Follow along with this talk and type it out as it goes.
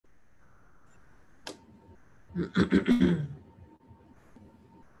Okay,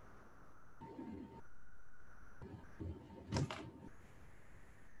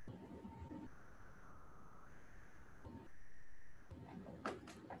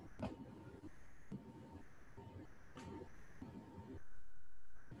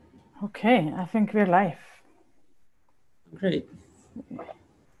 I think we're live. Great.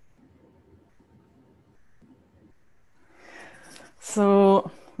 So,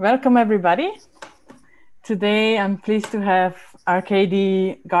 welcome everybody. Today I'm pleased to have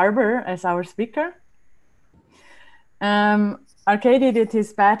Arkadiy Garber as our speaker. Arkadiy did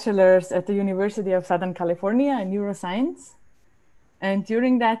his bachelor's at the University of Southern California in neuroscience. And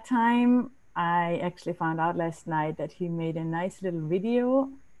during that time, I actually found out last night that he made a nice little video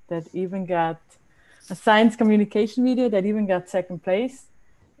that even got a science communication video that even got second place.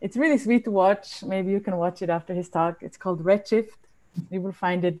 It's really sweet to watch. Maybe you can watch it after his talk. It's called Redshift. You will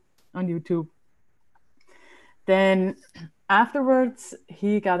find it on YouTube. Then afterwards,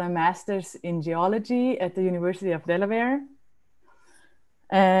 he got a master's in geology at the University of Delaware.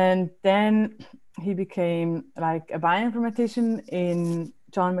 And then he became like a bioinformatician in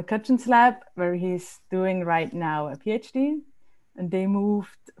John McCutcheon's lab, where he's doing right now a PhD. And they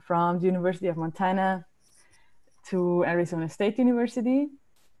moved from the University of Montana to Arizona State University.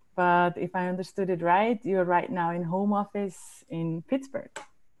 But if I understood it right, you're right now in home office in Pittsburgh.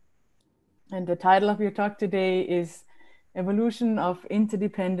 And the title of your talk today is Evolution of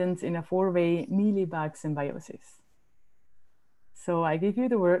Interdependence in a Four-Way Mealybug Symbiosis. So I give you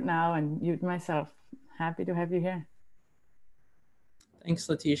the word now and mute myself. Happy to have you here. Thanks,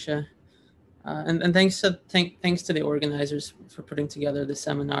 Letitia. And thanks to the organizers for putting together the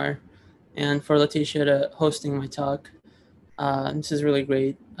seminar and for Letitia to hosting my talk. This is really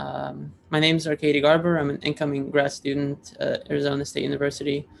great. My name is Arkadiy Garber. I'm an incoming grad student at Arizona State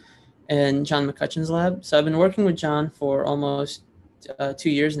University in John McCutcheon's lab. So I've been working with John for almost 2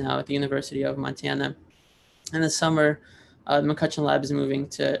 years now at the University of Montana. And this summer, the McCutcheon lab is moving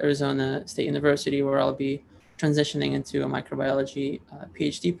to Arizona State University, where I'll be transitioning into a microbiology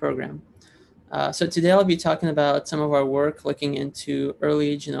PhD program. So today I'll be talking about some of our work looking into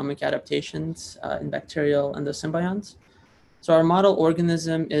early genomic adaptations in bacterial endosymbionts. So our model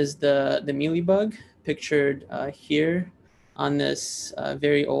organism is the mealybug, pictured here on this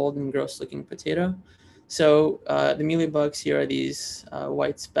very old and gross-looking potato. So the mealybugs here are these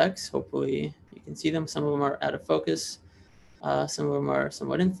white specks. Hopefully you can see them. Some of them are out of focus. Some of them are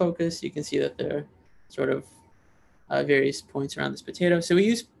somewhat in focus. You can see that they're sort of various points around this potato. So we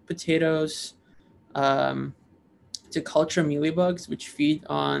use potatoes to culture mealybugs, which feed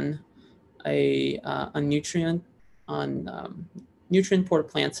on a nutrient poor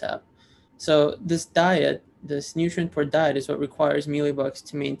plant sap. So this diet, this nutrient poor diet, is what requires mealybugs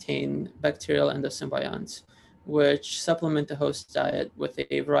to maintain bacterial endosymbionts, which supplement the host diet with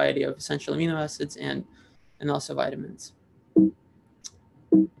a variety of essential amino acids and also vitamins.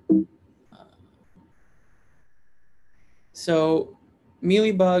 So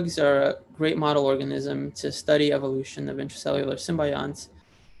mealybugs are a great model organism to study evolution of intracellular symbionts.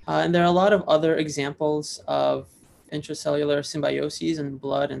 And there are a lot of other examples of intracellular symbioses in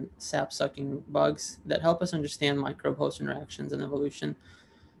blood and sap-sucking bugs that help us understand microbe-host interactions and evolution.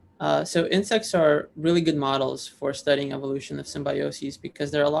 So insects are really good models for studying evolution of symbioses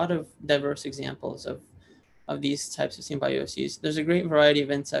because there are a lot of diverse examples of these types of symbioses. There's a great variety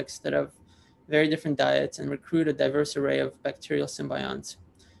of insects that have very different diets and recruit a diverse array of bacterial symbionts.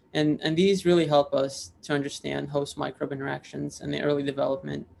 And these really help us to understand host microbe interactions and the early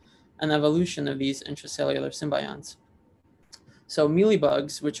development and evolution of these intracellular symbionts. So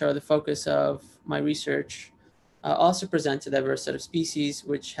mealybugs, which are the focus of my research, also present a diverse set of species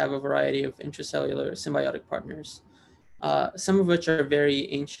which have a variety of intracellular symbiotic partners, some of which are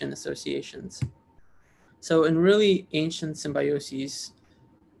very ancient associations. So in really ancient symbioses,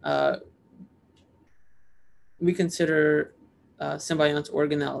 we consider symbionts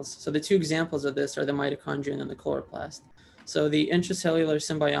organelles. So the two examples of this are the mitochondrion and the chloroplast. So the intracellular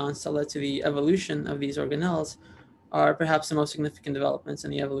symbionts that led to the evolution of these organelles are perhaps the most significant developments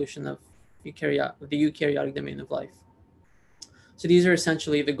in the evolution of the eukaryotic domain of life. So these are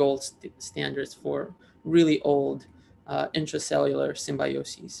essentially the gold standards for really old intracellular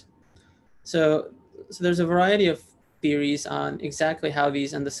symbioses. So there's a variety of theories on exactly how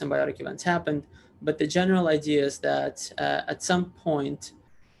these endosymbiotic events happened, but the general idea is that at some point,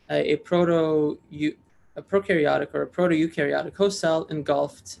 a prokaryotic or a proto-eukaryotic host cell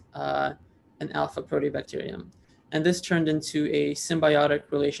engulfed an alpha proteobacterium. And this turned into a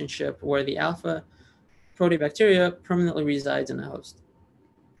symbiotic relationship where the alpha proteobacteria permanently resides in the host.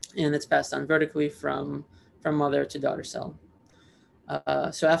 And it's passed on vertically from from mother to daughter cell.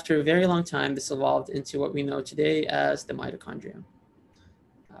 So after a very long time, this evolved into what we know today as the mitochondria.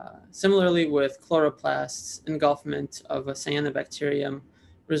 Similarly, with chloroplasts, engulfment of a cyanobacterium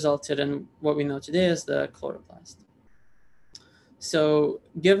resulted in what we know today as the chloroplast. So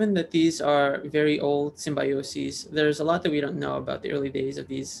given that these are very old symbioses, there's a lot that we don't know about the early days of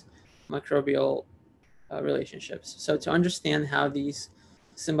these microbial relationships. So to understand how these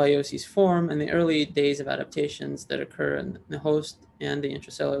symbioses form and the early days of adaptations that occur in the host and the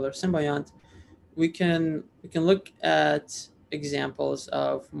intracellular symbiont, we can look at examples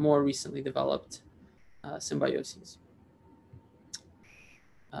of more recently developed symbioses.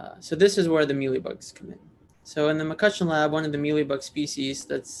 So this is where the mealybugs come in. So in the McCutcheon lab, one of the mealybug species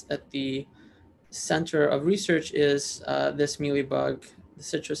that's at the center of research is this mealybug, the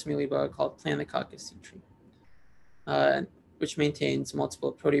citrus mealybug called Planococcus citri, which maintains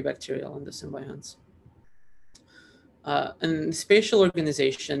multiple proteobacterial endosymbionts. And the spatial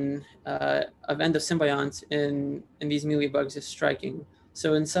organization of endosymbionts in these mealybugs is striking.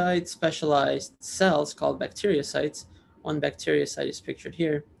 So inside specialized cells called bacteriocytes, one bacteriocyte is pictured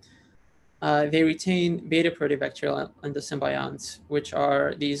here, they retain beta proteobacterial endosymbionts, which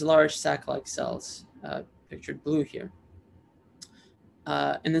are these large sac-like cells, pictured blue here.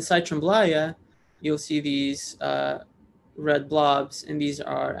 And inside Tremblia, you'll see these red blobs, and these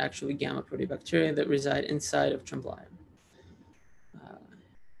are actually gamma proteobacteria that reside inside of Tremblia.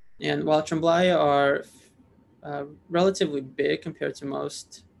 And while Tremblia are relatively big compared to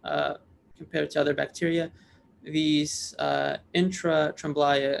other bacteria, these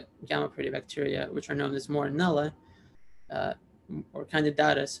intra-Tremblia gamma proteobacteria, which are known as Morinella, or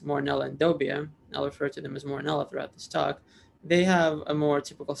Candidatus, Morinella, and Dobia, I'll refer to them as Morinella throughout this talk, they have a more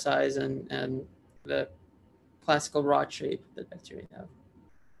typical size and the classical rod shape that bacteria have.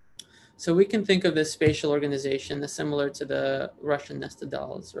 So we can think of this spatial organization as similar to the Russian nested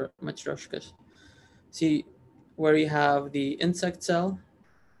dolls or matryoshkas. See, where you have the insect cell,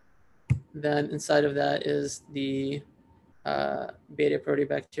 then inside of that is the beta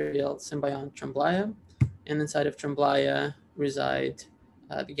proteobacterial symbiont Tremblia, and inside of Tremblia reside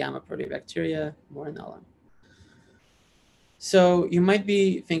the gamma proteobacteria Morinella. So you might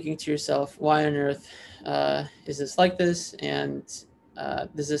be thinking to yourself, why on earth is this like this? And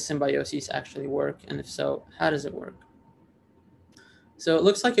does this symbiosis actually work? And if so, how does it work? So it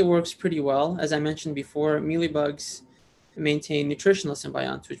looks like it works pretty well. As I mentioned before, mealybugs maintain nutritional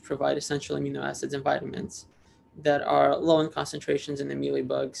symbionts, which provide essential amino acids and vitamins that are low in concentrations in the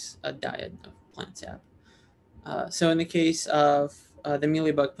mealybug's diet of plant sap. So in the case of the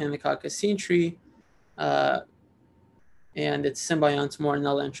mealybug Planococcus citri and its symbionts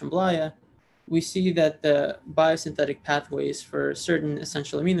Morinella and Tremblia, we see that the biosynthetic pathways for certain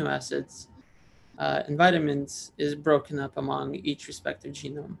essential amino acids and vitamins is broken up among each respective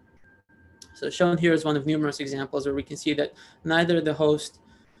genome. So shown here is one of numerous examples where we can see that neither the host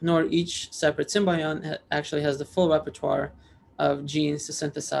nor each separate symbiont actually has the full repertoire of genes to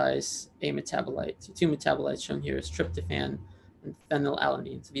synthesize a metabolite. So two metabolites shown here is tryptophan and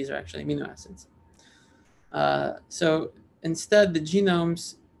phenylalanine. So these are actually amino acids. So instead, the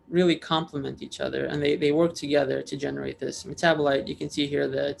genomes really complement each other, and they work together to generate this metabolite. You can see here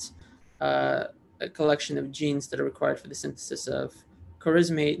that a collection of genes that are required for the synthesis of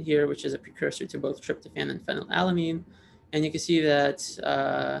chorismate here, which is a precursor to both tryptophan and phenylalanine. And you can see that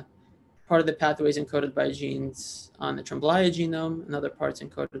part of the pathway is encoded by genes on the Tremblia genome, and other parts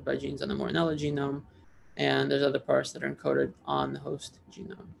encoded by genes on the Morinella genome, and there's other parts that are encoded on the host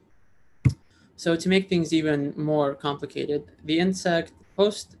genome. So to make things even more complicated, the insect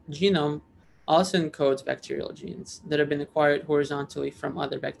host genome also encodes bacterial genes that have been acquired horizontally from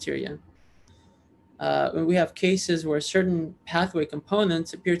other bacteria. We have cases where certain pathway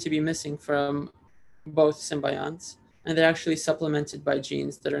components appear to be missing from both symbionts, and they're actually supplemented by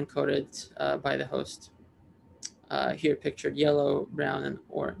genes that are encoded by the host. Here pictured yellow, brown, and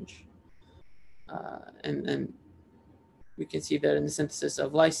orange. And we can see that in the synthesis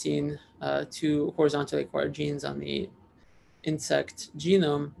of lysine, two horizontally acquired genes on the insect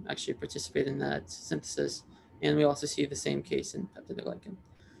genome actually participate in that synthesis. And we also see the same case in peptidoglycan.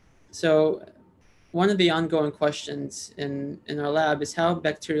 So one of the ongoing questions in our lab is how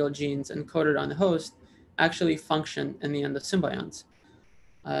bacterial genes encoded on the host actually function in the endosymbionts,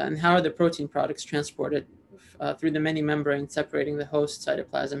 and how are the protein products transported through the many membranes separating the host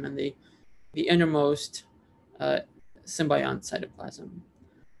cytoplasm and the innermost symbiont cytoplasm.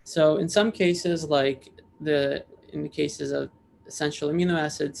 So in some cases, like in the cases of essential amino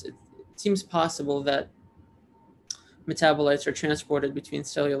acids, it seems possible that metabolites are transported between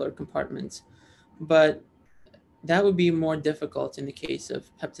cellular compartments. But that would be more difficult in the case of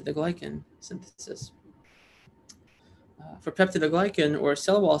peptidoglycan synthesis. For peptidoglycan or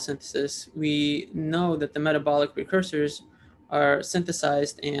cell wall synthesis, we know that the metabolic precursors are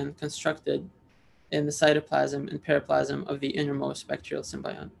synthesized and constructed in the cytoplasm and periplasm of the innermost bacterial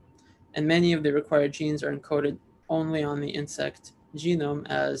symbiont. And many of the required genes are encoded only on the insect genome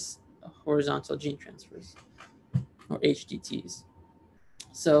as horizontal gene transfers, or HGTs.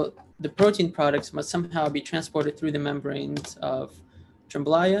 So the protein products must somehow be transported through the membranes of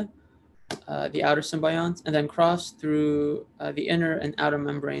Tremblia, the outer symbiont, and then cross through the inner and outer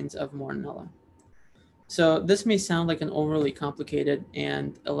membranes of Morinella. So this may sound like an overly complicated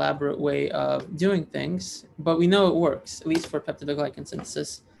and elaborate way of doing things, but we know it works, at least for peptidoglycan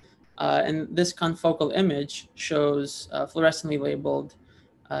synthesis. And this confocal image shows fluorescently labeled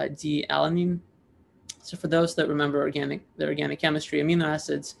D-alanine. So for those that remember the organic chemistry, amino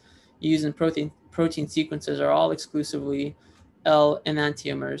acids used in protein sequences are all exclusively L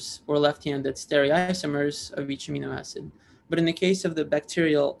enantiomers, or left-handed stereoisomers of each amino acid. But in the case of the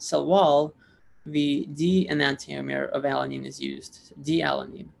bacterial cell wall, the D enantiomer of alanine is used,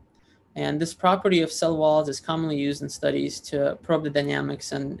 D-alanine. And this property of cell walls is commonly used in studies to probe the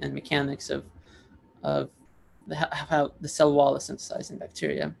dynamics and mechanics of how the cell wall is synthesized in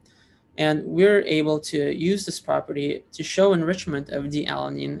bacteria. And we're able to use this property to show enrichment of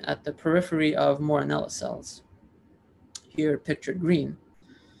D-alanine at the periphery of Morinella cells, here pictured green,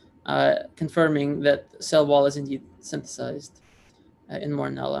 confirming that cell wall is indeed synthesized in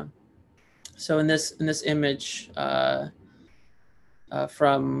Morinella. So in this image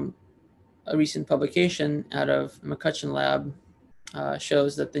from a recent publication out of McCutcheon lab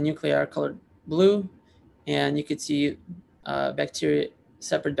shows that the nuclei are colored blue, and you could see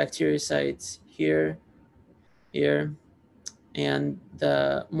separate bacteriocytes here, and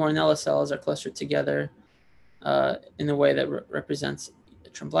the Morinella cells are clustered together in a way that represents a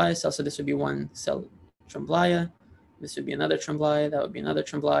Tremblia cell. So this would be one cell Tremblia, this would be another Tremblia, that would be another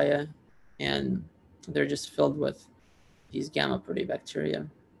Tremblia, and they're just filled with these gamma proteobacteria.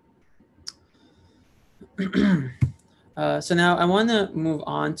 So now I want to move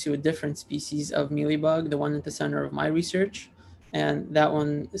on to a different species of mealybug, the one at the center of my research, and that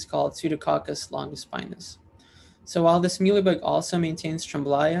one is called Pseudococcus longispinus. So while this mealybug also maintains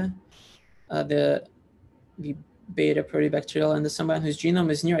Tremblia, the beta proteobacterial endosymbiont, whose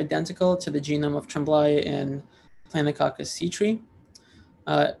genome is near identical to the genome of Tremblia in Planococcus citri,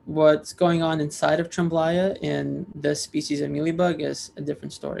 what's going on inside of Tremblia in this species of mealybug is a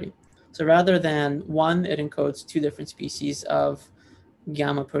different story. So rather than one, it encodes two different species of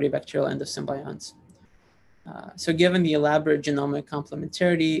gamma proteobacterial endosymbionts. So given the elaborate genomic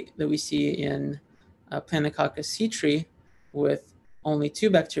complementarity that we see in Planococcus citri with only two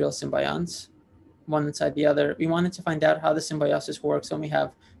bacterial symbionts, one inside the other, we wanted to find out how the symbiosis works when we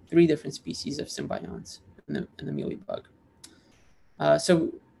have three different species of symbionts in the mealybug.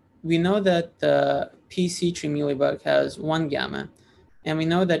 So we know that the P. citri mealybug has one gamma, and we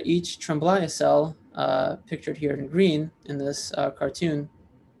know that each Tremblia cell, pictured here in green in this cartoon,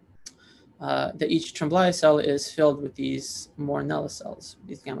 that each Tremblia cell is filled with these Morinella cells,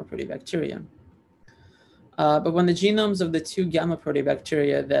 these gamma proteobacteria. But when the genomes of the two gamma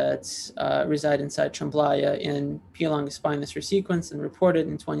proteobacteria that reside inside Tremblia in P. longispinus were sequenced and reported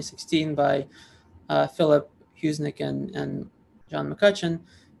in 2016 by Philip Husnick and John McCutcheon,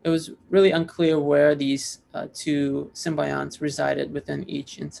 it was really unclear where these two symbionts resided within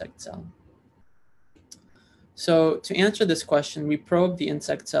each insect cell. So to answer this question, we probed the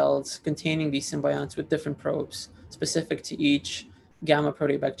insect cells containing these symbionts with different probes specific to each gamma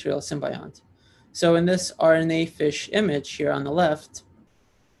proteobacterial symbiont. So in this RNA fish image here on the left,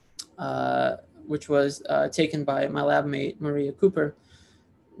 which was taken by my lab mate, Maria Cooper,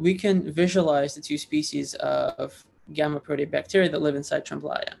 we can visualize the two species of gamma proteobacteria that live inside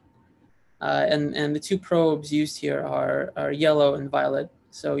Tremblia. And the two probes used here are yellow and violet.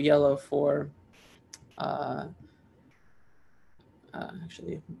 So yellow for,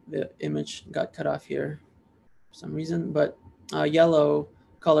 actually the image got cut off here for some reason, but yellow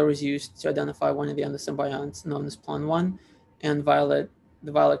color was used to identify one of the endosymbionts known as PLON1, and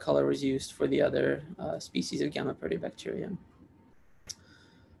the violet color was used for the other species of gamma proteobacteria.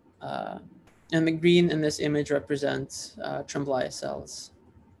 And the green in this image represents Tremblia cells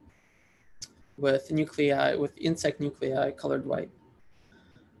with insect nuclei colored white.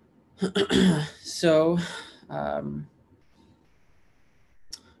 So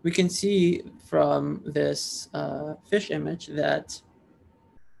we can see from this fish image that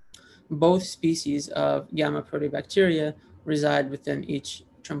both species of gamma proteobacteria reside within each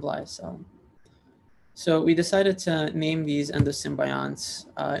Tremblia cell. So we decided to name these endosymbionts,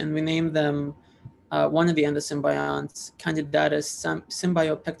 and we named them one of the endosymbionts, Candidatus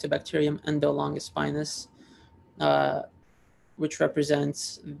symbiopectobacterium endolongispinus, which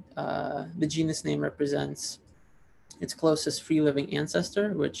represents, the genus name represents its closest free living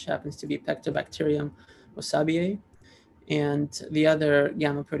ancestor, which happens to be Pectobacterium wasabiae. And the other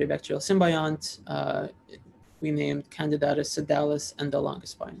gamma proteobacterial symbiont we named Candidatus sedalis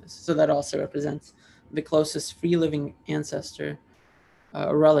endolongispinus. So that also represents the closest free living ancestor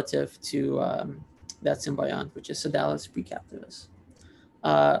relative to that symbiont, which is Sedalis precaptivus.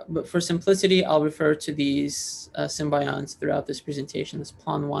 But for simplicity, I'll refer to these symbionts throughout this presentation as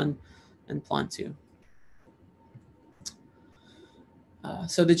PLON1 and PLON2.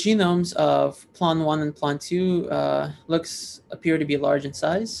 So the genomes of PLON1 and PLON2 appear to be large in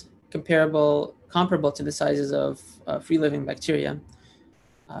size, comparable to the sizes of free-living bacteria,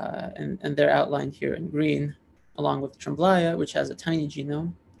 and they're outlined here in green, along with Tremblia, which has a tiny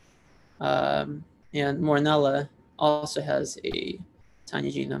genome, and Morinella also has a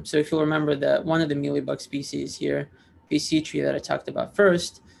tiny genome. So if you'll remember that one of the mealybug species here, BC tree that I talked about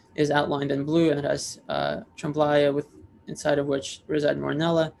first, is outlined in blue, and it has Tremblia inside of which reside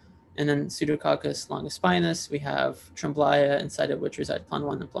Morinella, and then Pseudococcus longispinus, we have Tremblia, inside of which reside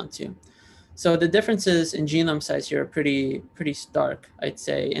PLON1 and PLON2. So the differences in genome size here are pretty stark, I'd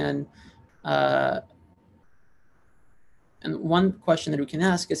say. And one question that we can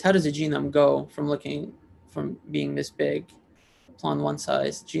ask is, how does a genome go from being this big, PLON1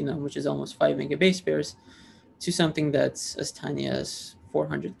 size genome, which is almost 5 megabase pairs, to something that's as tiny as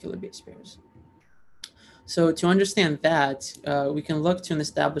 400 kilobase pairs? So to understand that, we can look to an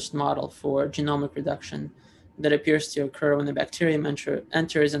established model for genomic reduction that appears to occur when the bacterium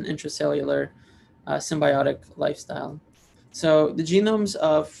enters an intracellular symbiotic lifestyle. So the genomes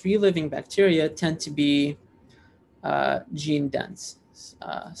of free-living bacteria tend to be gene dense.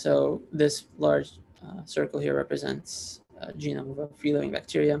 So this large circle here represents a genome of a free-living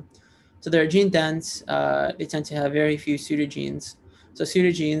bacteria. So they're gene dense. They tend to have very few pseudogenes. So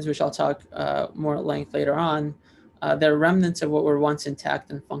pseudogenes, which I'll talk more at length later on, they're remnants of what were once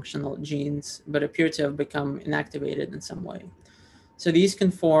intact and functional genes, but appear to have become inactivated in some way. So these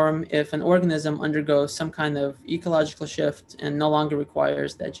can form if an organism undergoes some kind of ecological shift and no longer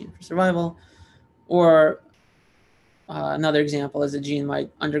requires that gene for survival. Or another example is a gene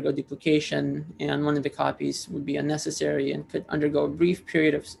might undergo duplication, and one of the copies would be unnecessary and could undergo a brief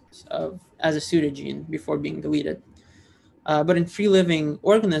period as a pseudogene before being deleted. But in free-living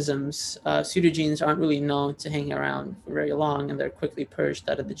organisms, pseudogenes aren't really known to hang around for very long, and they're quickly purged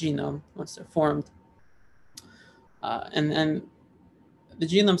out of the genome once they're formed. And the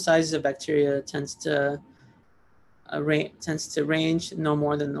genome sizes of bacteria tends to range no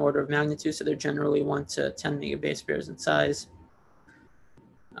more than an order of magnitude, so they're generally 1 to 10 megabase pairs in size.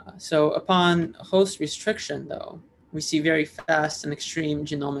 So upon host restriction, though, we see very fast and extreme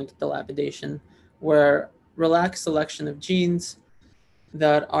genomic dilapidation, where relaxed selection of genes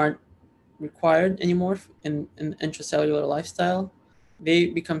that aren't required anymore in intracellular lifestyle, they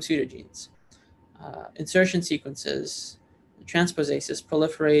become pseudogenes. Insertion sequences, transposases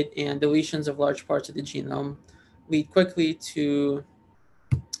proliferate, and deletions of large parts of the genome lead quickly to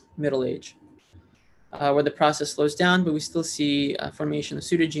middle age, where the process slows down, but we still see formation of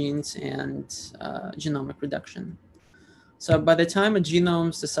pseudogenes and genomic reduction. So by the time a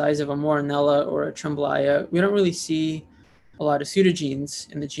genome's the size of a Morinella or a Tremblia, we don't really see a lot of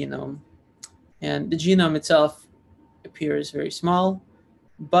pseudogenes in the genome. And the genome itself appears very small,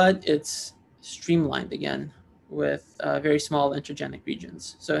 but it's streamlined again with very small intergenic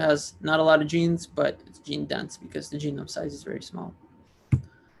regions. So it has not a lot of genes, but it's gene dense because the genome size is very small.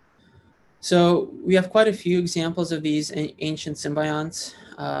 So we have quite a few examples of these ancient symbionts.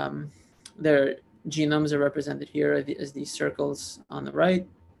 Their genomes are represented here as these circles on the right.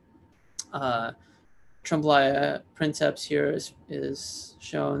 Tremblia princeps here is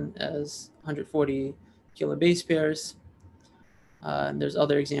shown as 140 kilobase pairs. And there's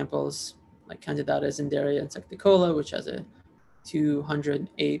other examples like Candidata zindaria insectivola, which has a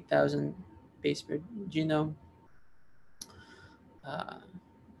 208,000 base pair genome.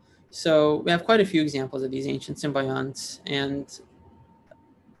 So we have quite a few examples of these ancient symbionts, and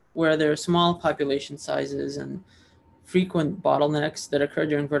where there are small population sizes and frequent bottlenecks that occur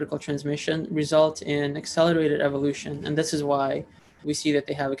during vertical transmission result in accelerated evolution. And this is why we see that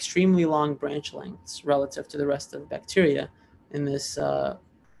they have extremely long branch lengths relative to the rest of the bacteria in this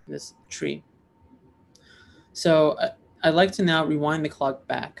tree. So I'd like to now rewind the clock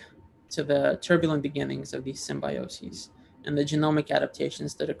back to the turbulent beginnings of these symbioses and the genomic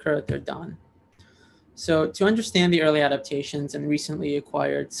adaptations that occur at their dawn. So to understand the early adaptations and recently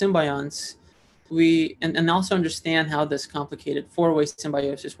acquired symbionts, and also understand how this complicated four-way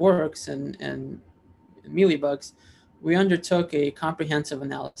symbiosis works and mealybugs, we undertook a comprehensive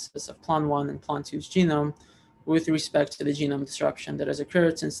analysis of Plan1 and Plan2's genome with respect to the genome disruption that has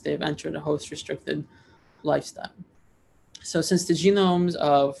occurred since they've entered a host-restricted lifestyle. So since the genomes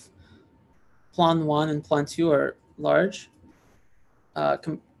of Plan1 and Plan2 are large,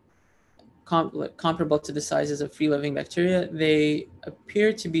 comparable to the sizes of free-living bacteria, they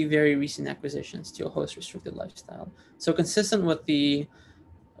appear to be very recent acquisitions to a host-restricted lifestyle. So consistent with the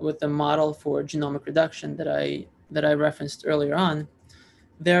model for genomic reduction that I referenced earlier on,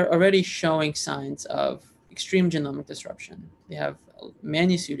 they're already showing signs of extreme genomic disruption. They have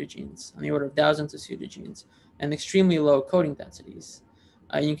many pseudogenes, on the order of thousands of pseudogenes, and extremely low coding densities.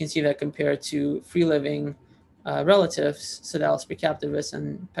 You can see that compared to free-living relatives, Pseudalus precaptivus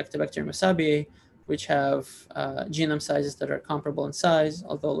and Pectobacterium wasabiae, which have genome sizes that are comparable in size,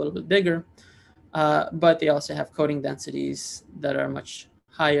 although a little bit bigger, but they also have coding densities that are much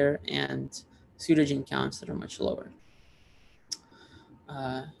higher and pseudogene counts that are much lower.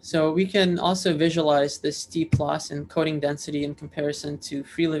 So we can also visualize this steep loss in coding density in comparison to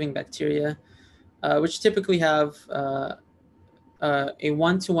free-living bacteria, which typically have a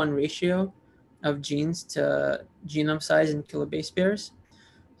 1-to-1 ratio of genes to genome size in kilobase pairs.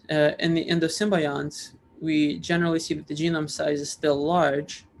 In the endosymbionts, we generally see that the genome size is still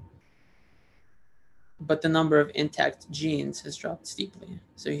large, but the number of intact genes has dropped steeply.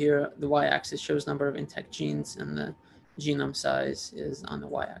 So here the y-axis shows number of intact genes and the genome size is on the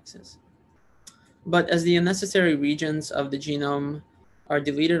y-axis. But as the unnecessary regions of the genome are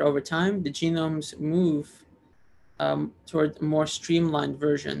deleted over time, the genomes move toward a more streamlined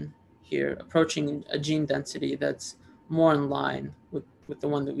version here, approaching a gene density that's more in line with the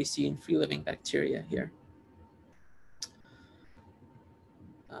one that we see in free-living bacteria here.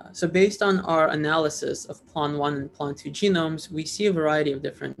 So based on our analysis of Plan1 and Plan2 genomes, we see a variety of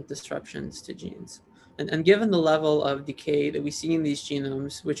different disruptions to genes. And given the level of decay that we see in these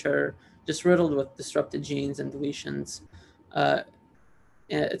genomes, which are just riddled with disrupted genes and deletions,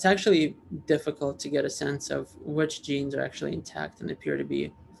 it's actually difficult to get a sense of which genes are actually intact and appear to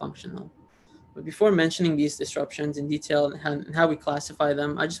be functional. But before mentioning these disruptions in detail and how we classify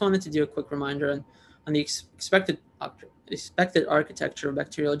them, I just wanted to do a quick reminder on the expected architecture of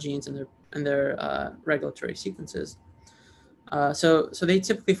bacterial genes and their regulatory sequences. So they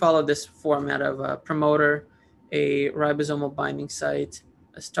typically follow this format of a promoter, a ribosomal binding site,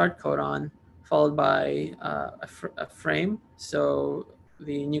 a start codon, followed by a frame. So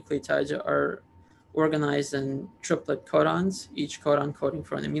the nucleotides are organized in triplet codons, each codon coding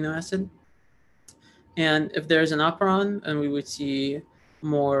for an amino acid. And if there's an operon, then we would see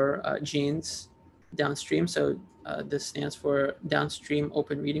more genes downstream. So this stands for downstream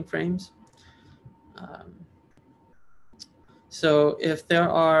open reading frames. So if there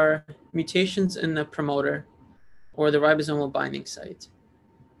are mutations in the promoter or the ribosomal binding site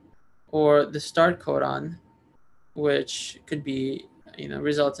or the start codon, which could be,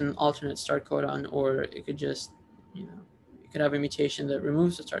 result in an alternate start codon, or it could just, you could have a mutation that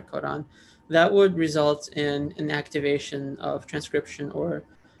removes the start codon, that would result in an activation of transcription or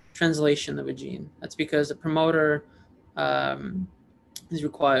translation of a gene. That's because the promoter is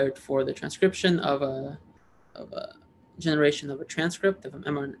required for the transcription of a generation of a transcript, of an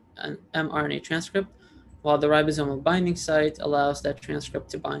mRNA transcript, while the ribosomal binding site allows that transcript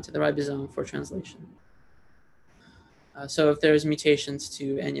to bind to the ribosome for translation. So if there's mutations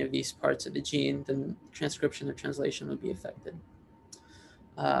to any of these parts of the gene, then transcription or translation would be affected.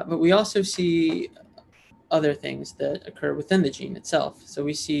 But we also see other things that occur within the gene itself. So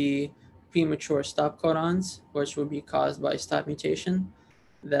we see premature stop codons, which would be caused by stop mutation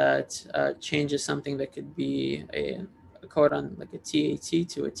that changes something that could be a codon like a TAT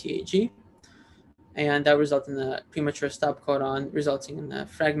to a TAG. And that results in the premature stop codon resulting in a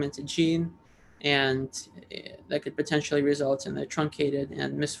fragmented gene, and that could potentially result in a truncated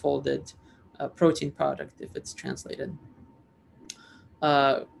and misfolded protein product if it's translated.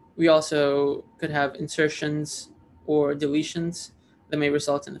 We also could have insertions or deletions that may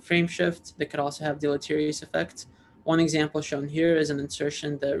result in a frame shift that could also have deleterious effects. One example shown here is an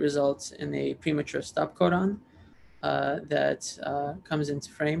insertion that results in a premature stop codon that comes into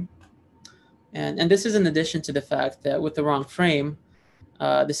frame. And this is in addition to the fact that with the wrong frame,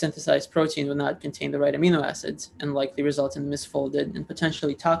 the synthesized protein will not contain the right amino acids and likely result in misfolded and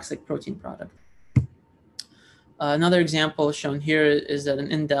potentially toxic protein product. Another example shown here is that an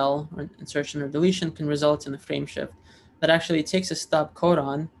indel, or insertion or deletion, can result in a frame shift that actually takes a stop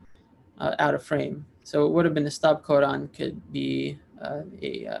codon out of frame. So what would have been a stop codon could be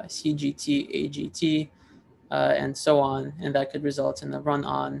a CGT, AGT, and so on, and that could result in a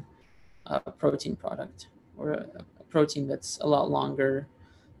run-on protein product, or a protein that's a lot longer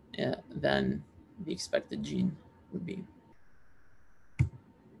than the expected gene would be.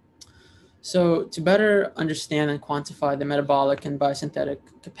 So to better understand and quantify the metabolic and biosynthetic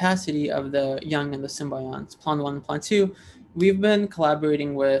capacity of the young endosymbionts, Plan 1 and Plan 2, we've been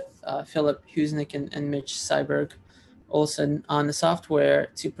collaborating with Philip Husnick and Mitch Seiberg Olson on the software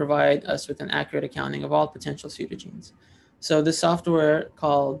to provide us with an accurate accounting of all potential pseudogenes. So the software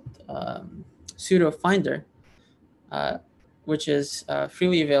called Pseudo Finder, which is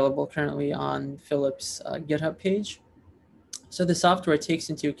freely available currently on Philip's GitHub page. So the software takes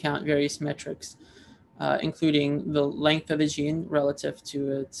into account various metrics, including the length of the gene relative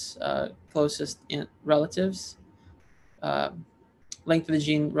to its closest relatives, length of the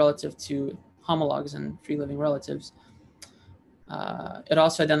gene relative to homologs and free-living relatives. It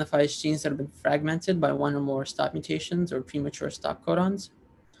also identifies genes that have been fragmented by one or more stop mutations or premature stop codons,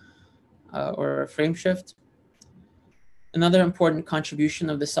 or frame shift. Another important contribution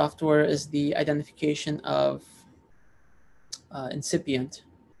of the software is the identification of incipient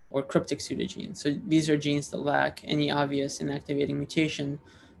or cryptic pseudogenes. So these are genes that lack any obvious inactivating mutation,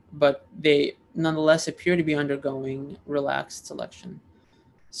 but they nonetheless appear to be undergoing relaxed selection.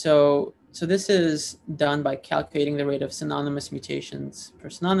 So this is done by calculating the rate of synonymous mutations per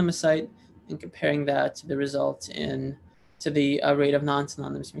synonymous site and comparing that to the result to the rate of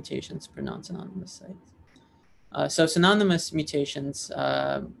non-synonymous mutations per non-synonymous site. So synonymous mutations,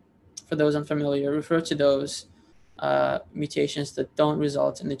 for those unfamiliar, refer to those mutations that don't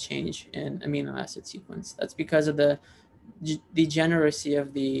result in the change in amino acid sequence. That's because of the degeneracy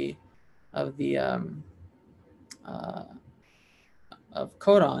of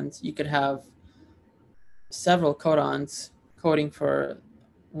codons. You could have several codons coding for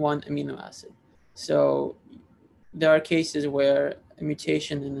one amino acid. So there are cases where a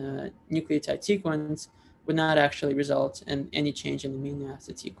mutation in a nucleotide sequence would not actually result in any change in the amino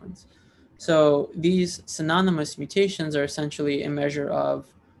acid sequence. So these synonymous mutations are essentially a measure of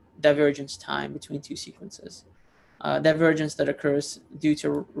divergence time between two sequences. Divergence that occurs due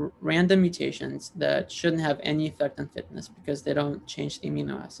to random mutations that shouldn't have any effect on fitness because they don't change the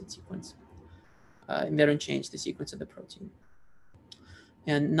amino acid sequence. And they don't change the sequence of the protein.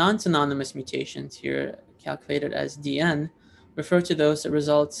 And non-synonymous mutations, here calculated as DN, refer to those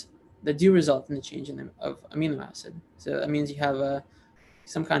that do result in the change of amino acid. So that means you have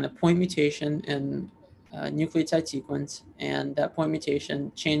some kind of point mutation in nucleotide sequence, and that point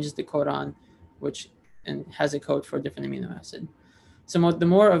mutation changes the codon, and has a code for a different amino acid. So the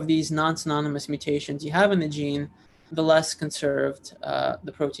more of these non-synonymous mutations you have in the gene, the less conserved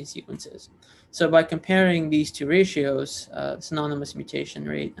the protein sequence is. So by comparing these two ratios, synonymous mutation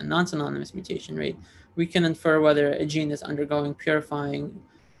rate and non-synonymous mutation rate, we can infer whether a gene is undergoing purifying,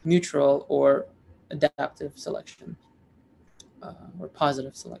 neutral, or adaptive selection, or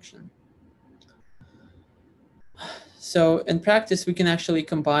positive selection. So in practice, we can actually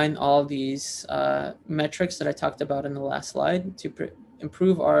combine all these metrics that I talked about in the last slide to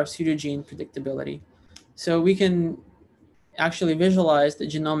improve our pseudogene predictability. So we can actually visualize the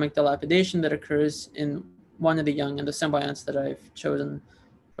genomic dilapidation that occurs in one of the young endosymbionts that I've chosen,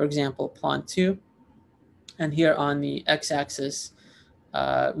 for example, Plan 2. And here on the x-axis,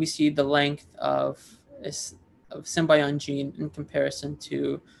 we see the length of symbiont gene in comparison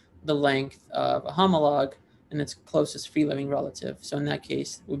to the length of a homolog and its closest free-living relative. So in that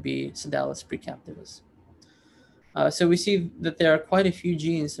case, it would be Sedalis precaptivus. So we see that there are quite a few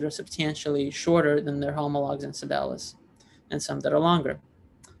genes that are substantially shorter than their homologs in Sedalis, and some that are longer.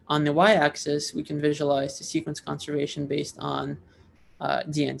 On the y-axis, we can visualize the sequence conservation based on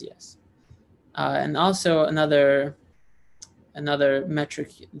DNDS. And also another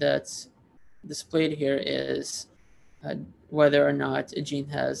metric that's displayed here is whether or not a gene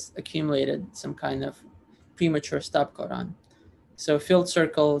has accumulated some kind of premature stop codon. So filled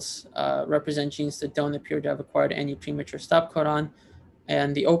circles represent genes that don't appear to have acquired any premature stop codon,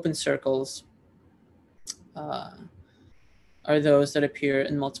 and the open circles are those that appear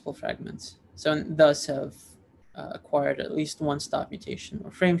in multiple fragments. So thus have acquired at least one stop mutation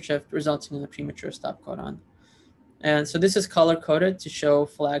or frame shift, resulting in a premature stop codon. And so this is color coded to show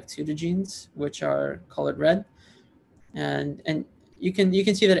flagged pseudogenes, which are colored red. And you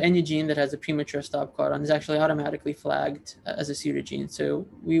can see that any gene that has a premature stop codon is actually automatically flagged as a pseudogene. So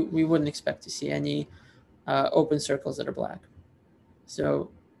we wouldn't expect to see any open circles that are black. So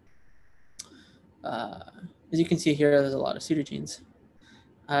as you can see here, there's a lot of pseudogenes.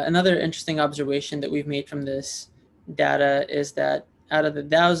 Another interesting observation that we've made from this data is that out of the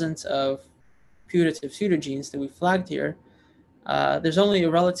thousands of putative pseudogenes that we flagged here, there's only a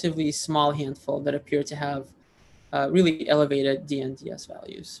relatively small handful that appear to have really elevated DNDS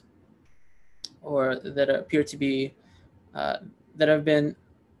values, or that appear to be, that have been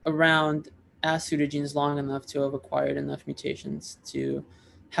around as pseudogenes long enough to have acquired enough mutations to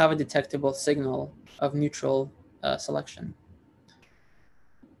have a detectable signal of neutral selection.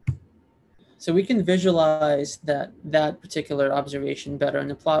 So we can visualize that particular observation better in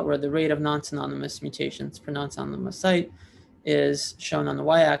a plot where the rate of non-synonymous mutations per non-synonymous site is shown on the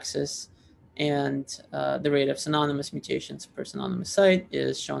y-axis, and the rate of synonymous mutations per synonymous site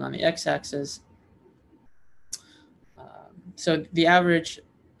is shown on the x-axis. So the average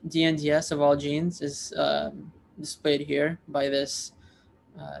DNDS of all genes is displayed here by this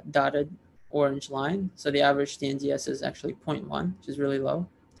dotted orange line. So the average DNDS is actually 0.1, which is really low,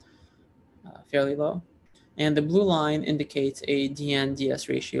 fairly low. And the blue line indicates a DNDS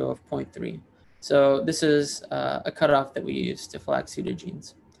ratio of 0.3. So this is a cutoff that we use to flag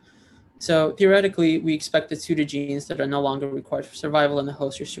pseudogenes. So theoretically, we expect that pseudogenes that are no longer required for survival in the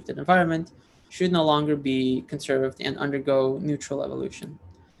host-restricted environment should no longer be conserved and undergo neutral evolution.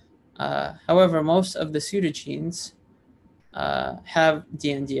 However, most of the pseudogenes have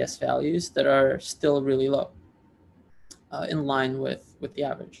DNDS values that are still really low, in line with the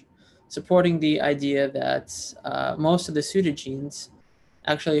average, supporting the idea that most of the pseudogenes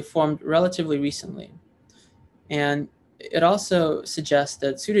actually formed relatively recently. And it also suggests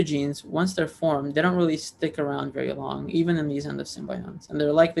that pseudogenes, once they're formed, they don't really stick around very long, even in these endosymbionts, and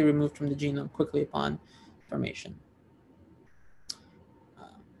they're likely removed from the genome quickly upon formation.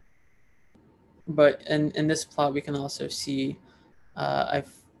 But in this plot, we can also see,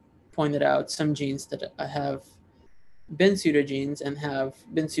 I've pointed out some genes that have been pseudogenes and have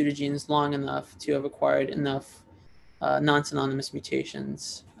been pseudogenes long enough to have acquired enough non-synonymous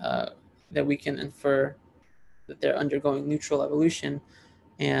mutations that we can infer that they're undergoing neutral evolution.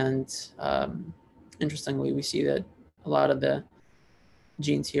 And interestingly, we see that a lot of the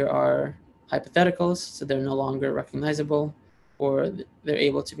genes here are hypotheticals, so they're no longer recognizable, or they're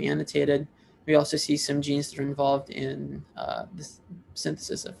able to be annotated. We also see some genes that are involved in the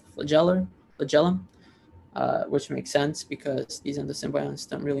synthesis of flagellum, which makes sense because these endosymbionts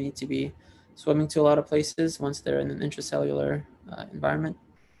don't really need to be swimming to a lot of places once they're in an intracellular environment.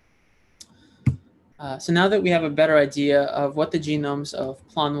 So now that we have a better idea of what the genomes of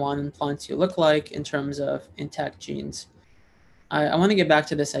PLON1 and PLON2 look like in terms of intact genes, I want to get back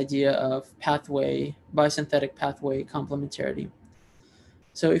to this idea of pathway, biosynthetic pathway complementarity.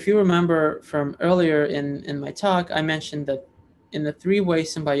 So if you remember from earlier in my talk, I mentioned that in the three-way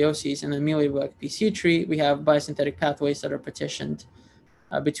symbioses in the amoeboic PC tree, we have biosynthetic pathways that are partitioned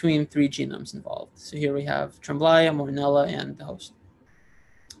between three genomes involved. So here we have Tremblia, Mornella, and the host.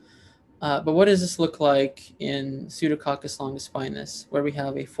 But what does this look like in Pseudococcus longispinus, where we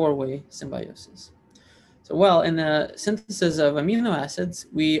have a four-way symbiosis? So, well, in the synthesis of amino acids,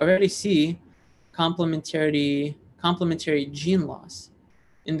 we already see complementary gene loss,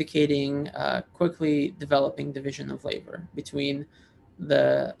 indicating quickly developing division of labor between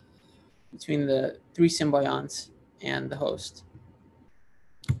the three symbionts and the host.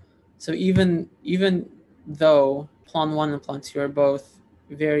 So even though PLON1 and PLON2 are both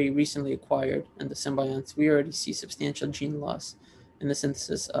very recently acquired endosymbionts, we already see substantial gene loss in the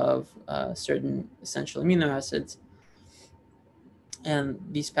synthesis of certain essential amino acids. And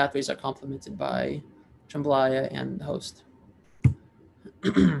these pathways are complemented by Tremblia and the host.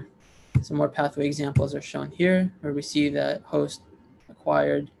 Some more pathway examples are shown here, where we see that host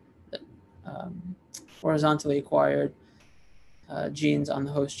acquired, horizontally acquired genes on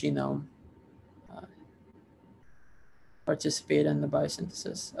the host genome participate in the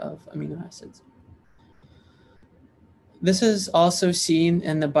biosynthesis of amino acids. This is also seen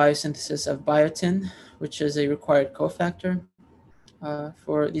in the biosynthesis of biotin, which is a required cofactor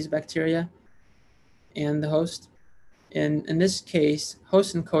for these bacteria and the host. In this case,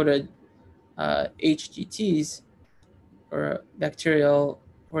 host-encoded HGTs, or bacterial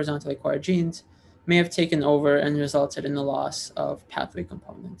horizontally acquired genes, may have taken over and resulted in the loss of pathway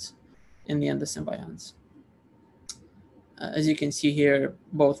components in the endosymbionts. As you can see here,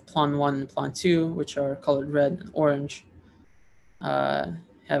 both PLON1 and PLON2, which are colored red and orange,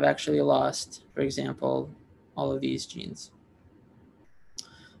 have actually lost, for example, all of these genes.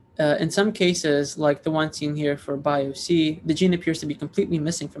 In some cases, like the one seen here for BioC, the gene appears to be completely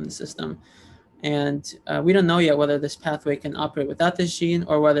missing from the system. And we don't know yet whether this pathway can operate without this gene,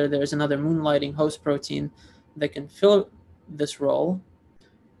 or whether there's another moonlighting host protein that can fill this role.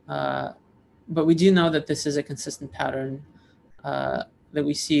 But we do know that this is a consistent pattern that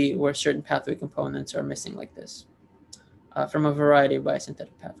we see where certain pathway components are missing like this from a variety of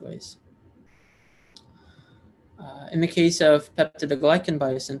biosynthetic pathways. In the case of peptidoglycan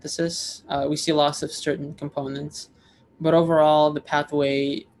biosynthesis, we see loss of certain components, but overall the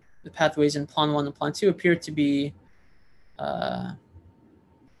pathways in PLON1 and PLON2 appear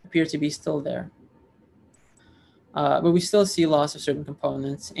to be still there. But we still see loss of certain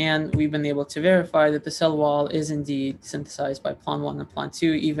components, and we've been able to verify that the cell wall is indeed synthesized by PLON1 and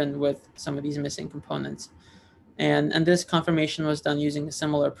PLON2, even with some of these missing components. And this confirmation was done using a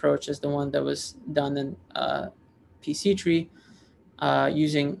similar approach as the one that was done in PC tree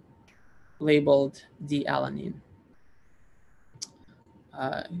using labeled D-alanine.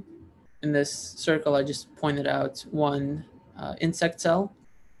 In this circle, I just pointed out one insect cell.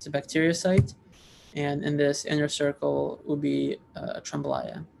 It's a bacteriocyte. And in this inner circle would be a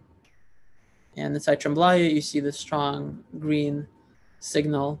tremblia. And inside tremblia, you see the strong green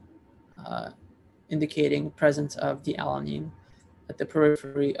signal indicating presence of D-alanine at the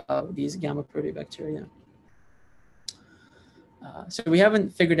periphery of these gamma proteobacteria. So we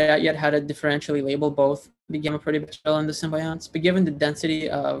haven't figured out yet how to differentially label both the gamma proteobacterial and the symbionts, but given the density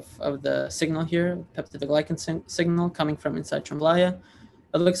of the signal here, peptidoglycan signal coming from inside tremblia,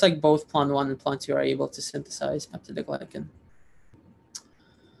 it looks like both PLON1 and PLON2 are able to synthesize peptidoglycan.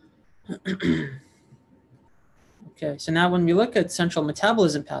 Okay, so now when we look at central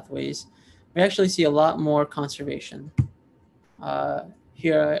metabolism pathways, we actually see a lot more conservation.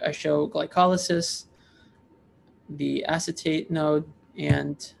 Here I show glycolysis, the acetate node,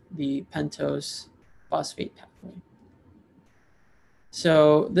 and the pentose phosphate pathway.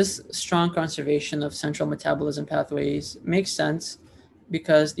 So this strong conservation of central metabolism pathways makes sense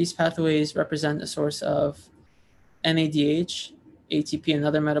because these pathways represent a source of NADH, ATP, and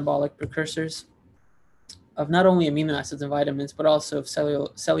other metabolic precursors of not only amino acids and vitamins, but also of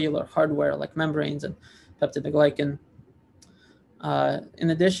cellular hardware like membranes and peptidoglycan. In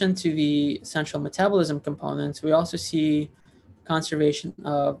addition to the central metabolism components, we also see conservation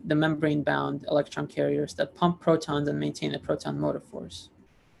of the membrane-bound electron carriers that pump protons and maintain a proton motive force.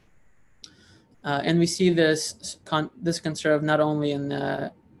 And we see this conserved not only in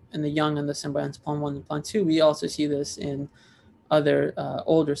the young and the symbionts PLON1 and PLON2, we also see this in other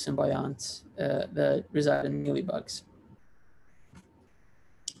older symbionts that reside in mealybugs.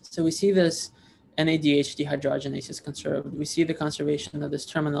 So we see this NADH dehydrogenase is conserved. We see the conservation of this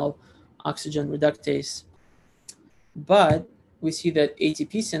terminal oxygen reductase, but we see that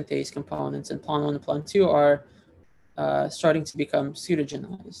ATP synthase components in PLON1 and PLON2 are starting to become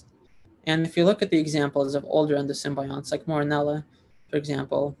pseudogenized. And if you look at the examples of older endosymbionts like Morinella, for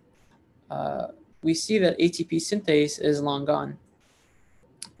example, we see that ATP synthase is long gone.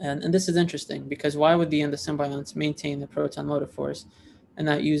 And this is interesting because why would the endosymbionts maintain the proton motive force and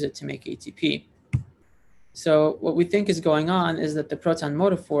not use it to make ATP? So what we think is going on is that the proton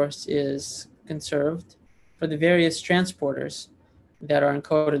motive force is conserved for the various transporters that are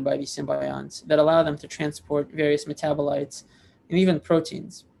encoded by these symbionts that allow them to transport various metabolites and even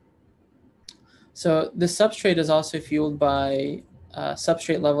proteins. So the substrate is also fueled by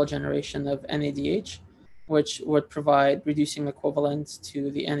substrate level generation of NADH, which would provide reducing equivalents to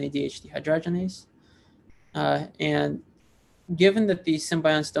the NADH dehydrogenase. And given that these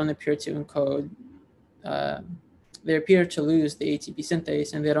symbionts don't appear to encode, they appear to lose the ATP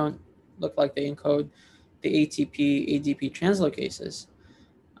synthase, and they don't look like they encode the ATP, ADP translocases.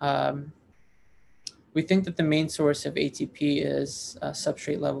 We think that the main source of ATP is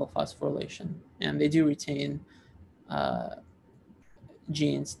substrate level phosphorylation, and they do retain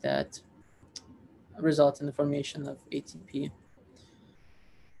genes that result in the formation of ATP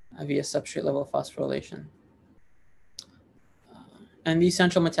via substrate level phosphorylation. And these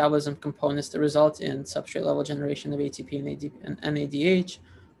central metabolism components that result in substrate level generation of ATP and NADH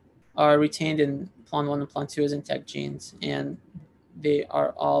are retained in PLON1 and PLON2 as intact genes, and they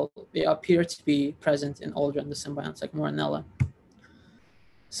appear to be present in older endosymbionts like Morinella.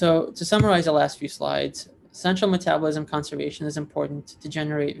 So to summarize the last few slides, central metabolism conservation is important to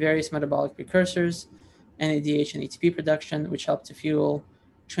generate various metabolic precursors, NADH and ATP production, which help to fuel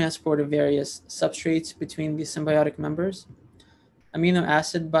transport of various substrates between the symbiotic members. Amino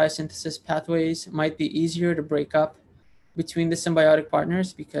acid biosynthesis pathways might be easier to break up between the symbiotic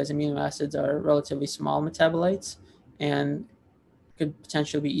partners because amino acids are relatively small metabolites and could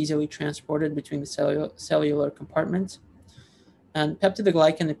potentially be easily transported between the cellular compartments. And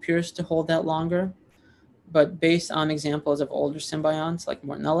peptidoglycan appears to hold that longer, but based on examples of older symbionts like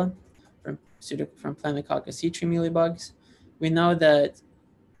Morinella from Planococcus citri mealybugs, we know that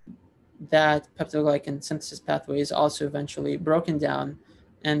that peptidoglycan synthesis pathway is also eventually broken down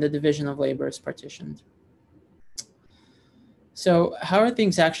and the division of labor is partitioned. So how are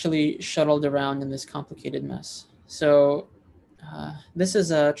things actually shuttled around in this complicated mess? So this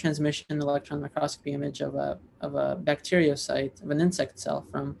is a transmission electron microscopy image of a bacteriocyte, of an insect cell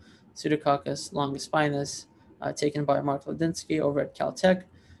from Pseudococcus longispinus, taken by Mark Ladinsky over at Caltech.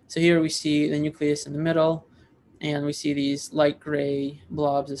 So here we see the nucleus in the middle, and we see these light gray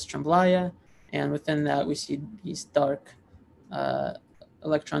blobs as tremblia, and within that we see these dark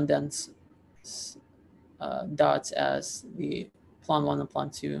electron dense dots as the Plan 1 and Plan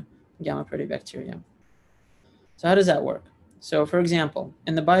 2 gamma proteobacteria. So how does that work? So for example,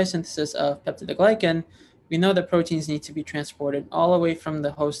 in the biosynthesis of peptidoglycan, we know that proteins need to be transported all the way from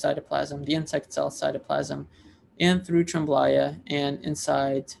the host cytoplasm, the insect cell cytoplasm, and through tremblia and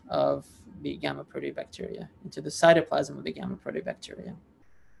inside of the gamma proteobacteria, into the cytoplasm of the gamma proteobacteria.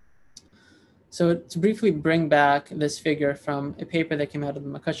 So to briefly bring back this figure from a paper that came out of the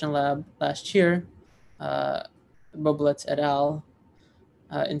McCutcheon lab last year, Boblets et al.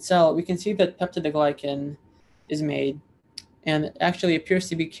 In Cell, we can see that peptidoglycan is made, and it actually appears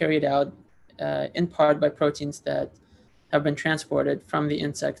to be carried out in part by proteins that have been transported from the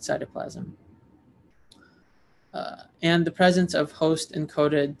insect cytoplasm. And the presence of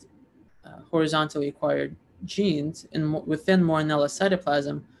host-encoded horizontally acquired genes within Morinella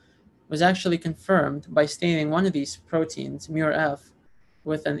cytoplasm was actually confirmed by staining one of these proteins, MURF,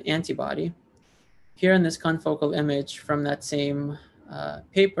 with an antibody. Here in this confocal image from that same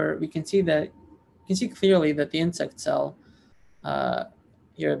paper, we can see clearly that the insect cell,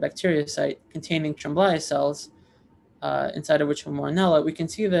 here a bacteriocyte containing tremblia cells, inside of which are Morinella, we can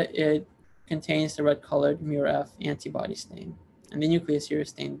see that it contains the red-colored MURF antibody stain, and the nucleus here is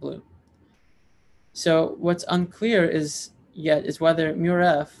stained blue. So what's unclear is whether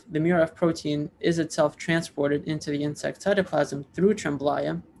the MURF protein is itself transported into the insect cytoplasm through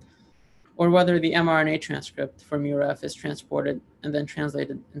tremblia, or whether the mRNA transcript for MURF is transported and then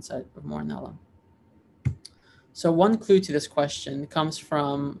translated inside of Morinella. So one clue to this question comes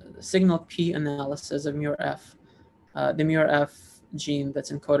from signal P analysis of MURF, the MURF gene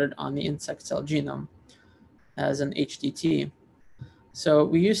that's encoded on the insect cell genome as an HDT. So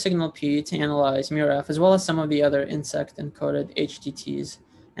we use signal P to analyze MURF as well as some of the other insect-encoded HDTs.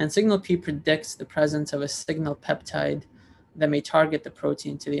 And signal P predicts the presence of a signal peptide that may target the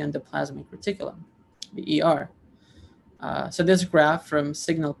protein to the endoplasmic reticulum, the ER. So this graph from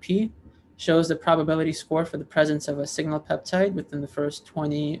signal P shows the probability score for the presence of a signal peptide within the first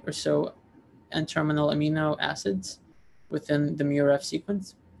 20 or so N-terminal amino acids within the MURF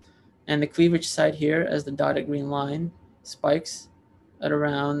sequence. And the cleavage site here, as the dotted green line, spikes at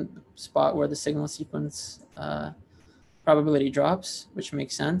around the spot where the signal sequence probability drops, which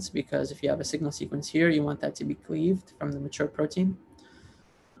makes sense because if you have a signal sequence here, you want that to be cleaved from the mature protein.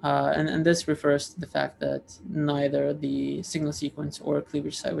 And this refers to the fact that neither the signal sequence or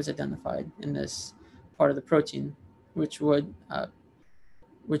cleavage site was identified in this part of the protein, which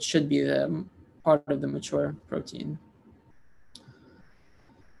should be the part of the mature protein.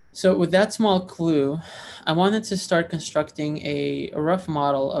 So with that small clue, I wanted to start constructing a rough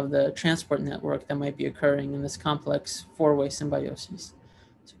model of the transport network that might be occurring in this complex four-way symbiosis.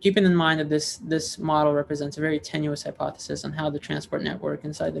 So keeping in mind that this model represents a very tenuous hypothesis on how the transport network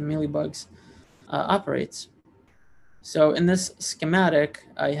inside the mealybugs operates. So in this schematic,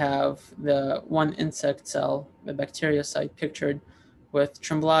 I have the one insect cell, the bacteriocyte, pictured with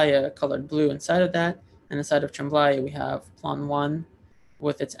tremblia colored blue inside of that. And inside of tremblia, we have Plan 1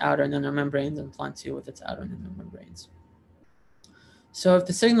 with its outer and inner membranes, and Plan 2 with its outer and inner membranes. So if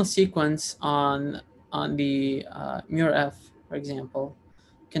the signal sequence on the MURF, for example,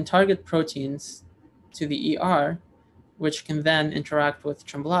 can target proteins to the ER, which can then interact with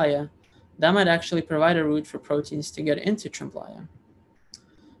tremblia, that might actually provide a route for proteins to get into tremblia.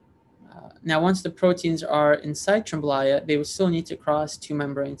 Now, once the proteins are inside tremblia, they would still need to cross two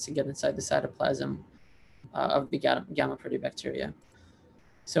membranes to get inside the cytoplasm of the gamma proteobacteria.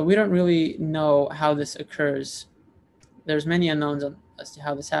 So we don't really know how this occurs. There's many unknowns as to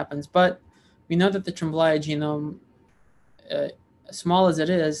how this happens, but we know that the tremblia genome, small as it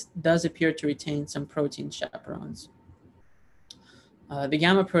is, does appear to retain some protein chaperones. The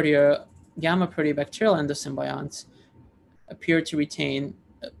gamma proteobacterial endosymbionts appear to retain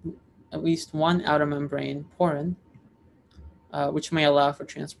at least one outer membrane porin, which may allow for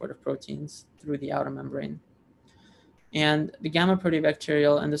transport of proteins through the outer membrane. And the gamma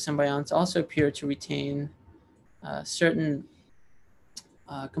proteobacterial endosymbionts also appear to retain certain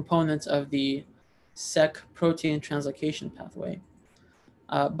components of the SEC protein translocation pathway.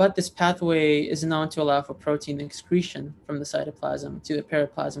 But this pathway is known to allow for protein excretion from the cytoplasm to the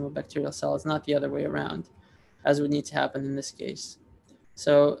periplasm of bacterial cells, not the other way around, as would need to happen in this case.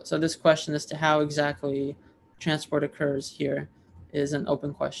 So this question as to how exactly transport occurs here is an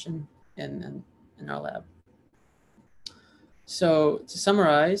open question in our lab. So to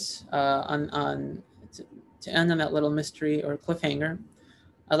summarize, to end on that little mystery or cliffhanger,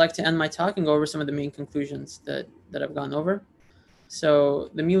 I'd like to end my talk and go over some of the main conclusions that I've gone over. So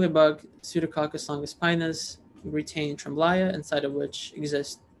the mealybug Pseudococcus longispinus retain Tremblia, inside of which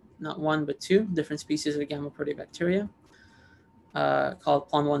exist not one but two different species of gamma proteobacteria called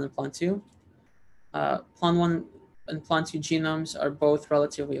PLON1 and PLON2. PLON1 and PLON2 genomes are both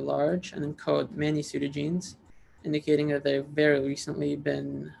relatively large and encode many pseudogenes, indicating that they've very recently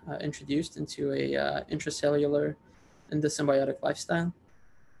been introduced into a intracellular endosymbiotic lifestyle.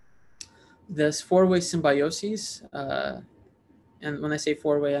 This four-way symbiosis, and when I say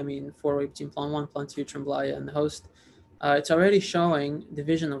four-way, I mean four-way between PLON1, PLON2, Tremblia, and the host, it's already showing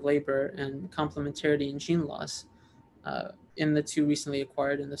division of labor and complementarity in gene loss in the two recently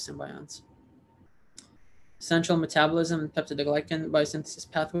acquired endosymbionts. Essential metabolism and peptidoglycan biosynthesis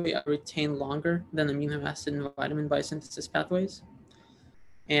pathway are retained longer than amino acid and vitamin biosynthesis pathways.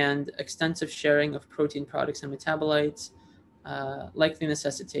 And extensive sharing of protein products and metabolites likely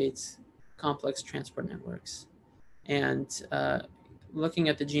necessitates complex transport networks. And looking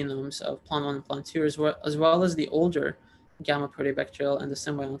at the genomes of PLON1 and PLON2, as well as the older gamma proteobacterial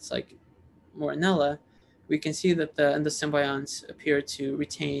endosymbionts like Morinella, we can see that the endosymbionts appear to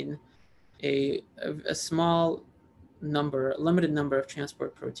retain a small number, a limited number of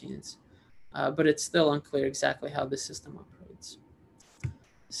transport proteins, but it's still unclear exactly how this system operates.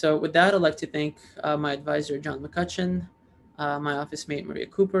 So with that, I'd like to thank my advisor, John McCutcheon, my office mate, Maria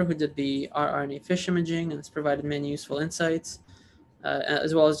Cooper, who did the rRNA fish imaging and has provided many useful insights,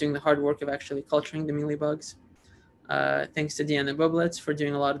 as well as doing the hard work of actually culturing the mealybugs. Thanks to Deanna Bublitz for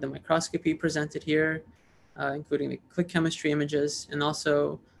doing a lot of the microscopy presented here, including the click chemistry images, and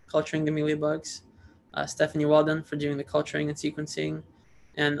also culturing the mealybugs. Stephanie Walden for doing the culturing and sequencing.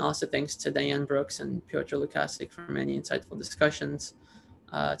 And also thanks to Diane Brooks and Piotr Lukasik for many insightful discussions.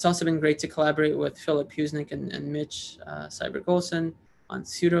 It's also been great to collaborate with Philip Husnick and Mitch Cyber-Golson on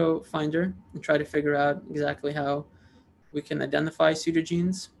Pseudo Finder and try to figure out exactly how we can identify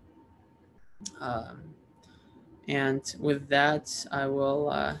pseudogenes. And with that, I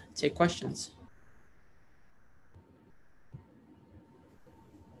will take questions.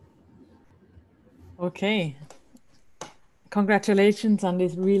 Okay. Congratulations on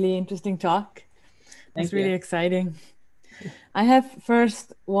this really interesting talk. It's really exciting. I have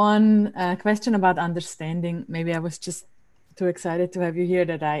first one question about understanding. Maybe I was just too excited to have you here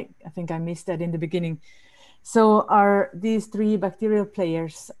that I think I missed that in the beginning. So are these three bacterial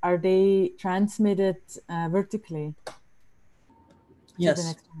players, are they transmitted vertically?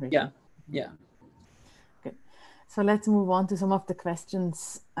 Yes. Yeah. Good. So let's move on to some of the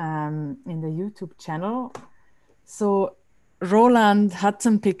questions in the YouTube channel. So Roland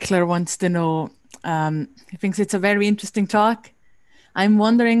Hudson-Pickler wants to know, he thinks it's a very interesting talk. I'm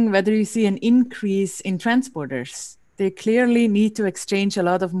wondering whether you see an increase in transporters. They clearly need to exchange a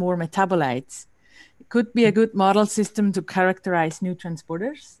lot of more metabolites. It could be a good model system to characterize new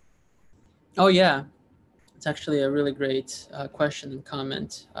transporters. Oh, yeah. It's actually a really great question and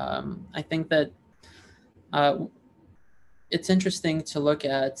comment. I think that it's interesting to look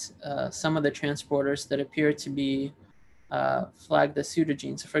at some of the transporters that appear to be flagged as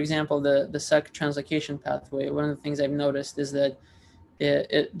pseudogenes. So for example, the SEC translocation pathway, one of the things I've noticed is that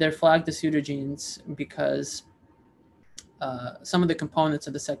they're flagged as pseudogenes because some of the components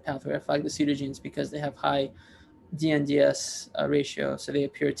of the SEC pathway are flagged as pseudogenes because they have high DNDS ratio. So they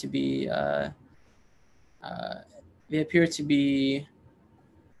appear to be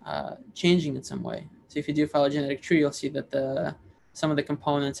changing in some way. So if you do phylogenetic tree, you'll see that some of the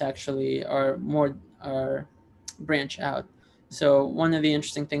components actually are branch out. So one of the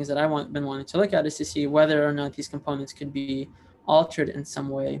interesting things that I've been wanting to look at is to see whether or not these components could be altered in some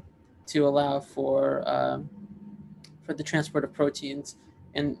way to allow for the transport of proteins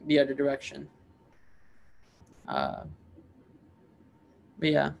in the other direction. But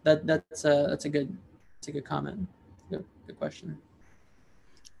yeah, that's a good comment. Good question.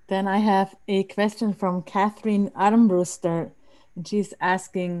 Then I have a question from Catherine Armbruster, and she's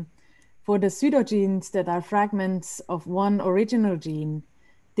asking, for the pseudogenes that are fragments of one original gene,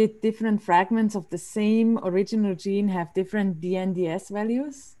 did different fragments of the same original gene have different DNDS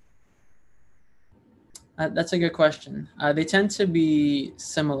values? That's a good question. They tend to be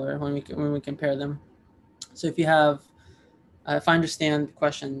similar when we compare them. So if you have if I understand the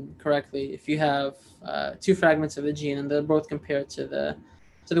question correctly, if you have two fragments of the gene and they're both compared to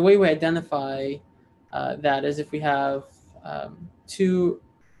the way we identify that is if we have two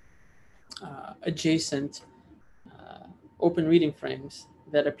adjacent open reading frames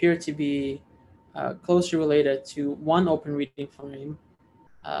that appear to be closely related to one open reading frame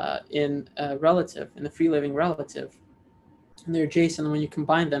in a free living relative, and they're adjacent. When you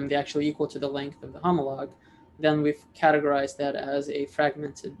combine them, they actually equal to the length of the homolog. Then we've categorized that as a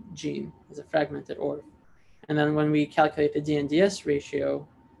fragmented gene, as a fragmented ORF. And then when we calculate the DNDS ratio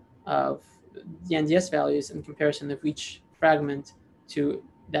of DNDS values in comparison of each fragment to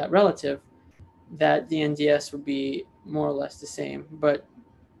that relative, that DNDS would be more or less the same. But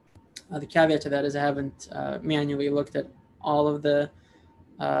the caveat to that is I haven't manually looked at all of the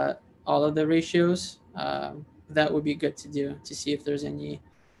ratios. That would be good to do to see if there's any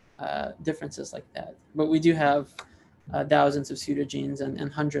differences like that. But we do have thousands of pseudogenes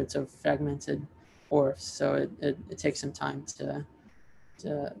and hundreds of fragmented ORFs, so it takes some time to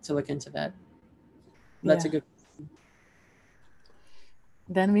look into that. That's a good.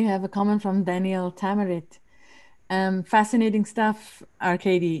 Then we have a comment from Daniel Tamarit. Fascinating stuff,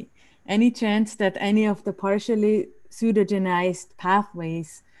 Arkadiy. Any chance that any of the partially pseudogenized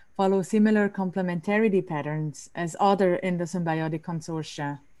pathways follow similar complementarity patterns as other endosymbiotic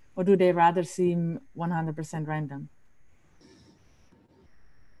consortia, or do they rather seem 100% random?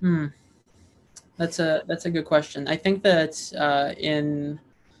 That's a good question. I think that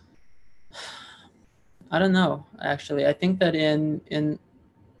I don't know, actually. I think that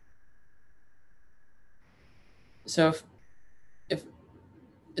so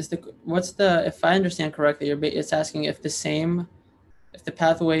if I understand correctly, it's asking if the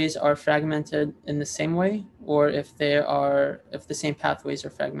pathways are fragmented in the same way, or if the same pathways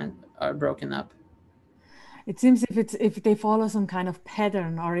are broken up. It seems if they follow some kind of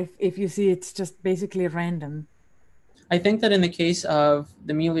pattern, or if you see it's just basically random. I think that in the case of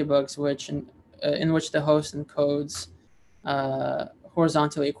the mealybugs, in which the host encodes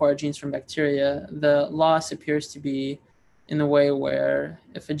horizontally acquired genes from bacteria, the loss appears to be in a way where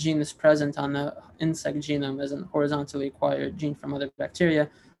if a gene is present on the insect genome as a horizontally acquired gene from other bacteria,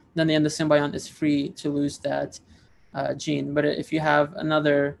 then the endosymbiont is free to lose that gene. But if you have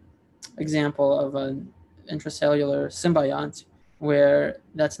another example of an intracellular symbiont where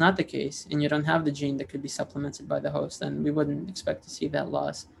that's not the case and you don't have the gene that could be supplemented by the host, then we wouldn't expect to see that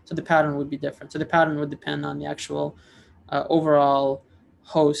loss. So the pattern would be different. So the pattern would depend on the actual overall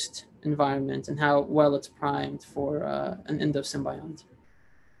host environment and how well it's primed for an endosymbiont.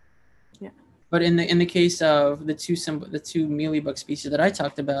 Yeah. But in the case of the two mealybug species that I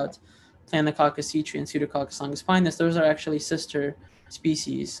talked about, Planococcus citri and Pseudococcus longispinus, those are actually sister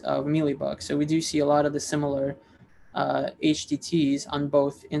species of mealybug. So we do see a lot of the similar HTTs on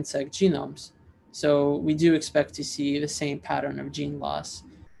both insect genomes. So we do expect to see the same pattern of gene loss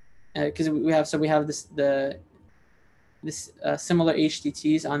because we have this similar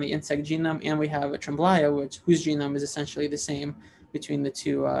HTTs on the insect genome, and we have a Tremblia, whose genome is essentially the same between the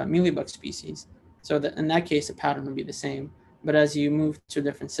two mealybug species. So that in that case, the pattern would be the same. But as you move to a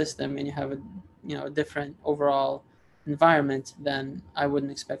different system and you have a different overall environment, then I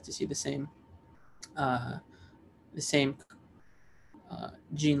wouldn't expect to see the same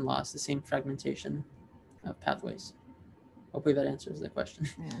gene loss, the same fragmentation of pathways. Hopefully that answers the question.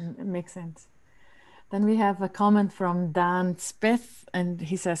 Yeah, it makes sense. Then we have a comment from Dan Speth, and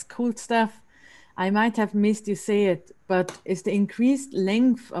he says, cool stuff. I might have missed you say it, but is the increased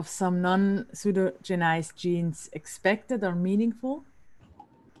length of some non-pseudogenized genes expected or meaningful?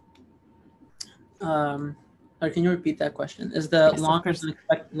 Can you repeat that question? Is the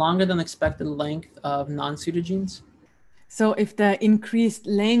longer than expected length of non-pseudogenes? So if the increased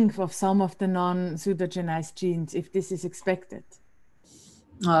length of some of the non-pseudogenized genes, if this is expected?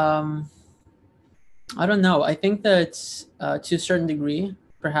 I don't know. I think that to a certain degree,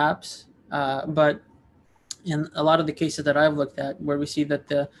 perhaps, but in a lot of the cases that I've looked at where we see that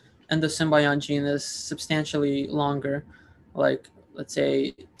the endosymbiont gene is substantially longer, like let's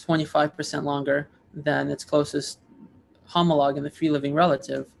say 25% longer than its closest homolog in the free living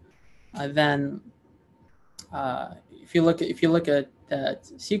relative, then if you look at that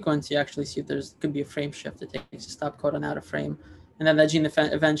sequence, you actually see there's could be a frame shift that takes a stop codon out of frame, and then that gene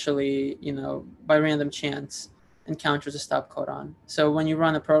eventually, by random chance, encounters a stop codon. So when you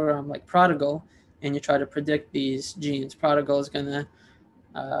run a program like Prodigal and you try to predict these genes, Prodigal is going to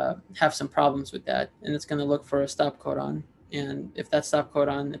have some problems with that, and it's going to look for a stop codon. And if that stop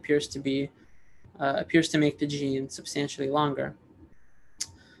codon appears to make the gene substantially longer,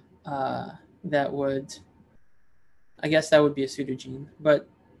 that would I guess that would be a pseudogene. But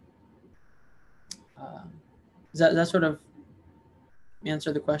does that sort of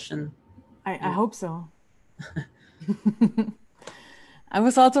answer the question? I hope so. I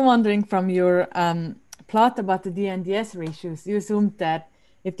was also wondering from your plot about the DNDS ratios. You assumed that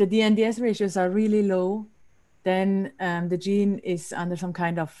if the DNDS ratios are really low, then the gene is under some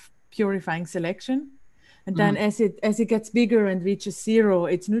kind of purifying selection. And then as it gets bigger and reaches 0,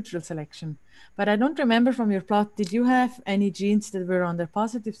 it's neutral selection. But I don't remember from your plot, did you have any genes that were under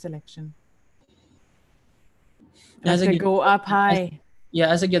positive selection? Like they go up high.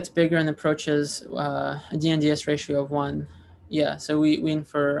 As it gets bigger and approaches a DNDS ratio of 1. Yeah, so we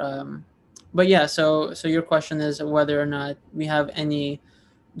infer. But yeah, so your question is whether or not we have any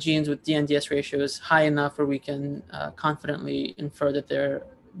genes with DNDS ratios high enough where we can confidently infer that they're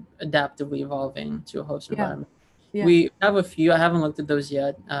adaptively evolving to a host environment. Yeah. We have a few. I haven't looked at those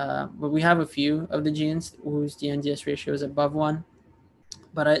yet, but we have a few of the genes whose DNDS ratio is above 1.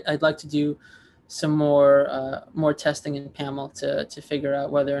 But I'd like to do some more testing in PAML to figure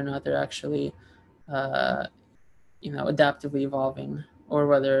out whether or not they're actually adaptively evolving, or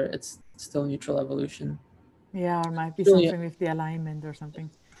whether it's still neutral evolution. Yeah, or might be something with the alignment or something.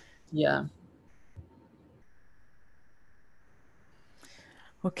 Yeah.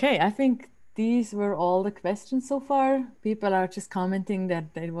 Okay, I think these were all the questions so far. People are just commenting that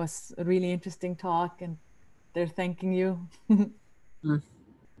it was a really interesting talk and they're thanking you.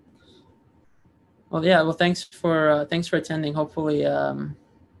 Well, yeah. Well, thanks for attending. Hopefully, I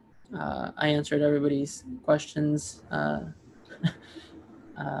answered everybody's questions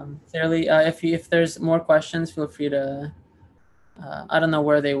clearly. If there's more questions, feel free to. I don't know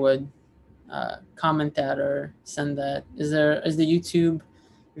where they would comment that or send that. Is the YouTube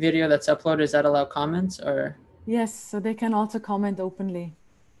video that's uploaded, does that allow comments or? Yes, so they can also comment openly.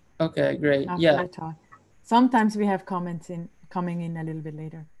 Okay, great. After the talk. Sometimes we have comments coming in a little bit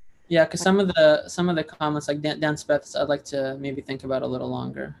later. Yeah, because some of the comments, like Dan Speth's, I'd like to maybe think about a little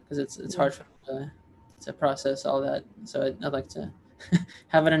longer, because it's hard for me to process all that. So I'd like to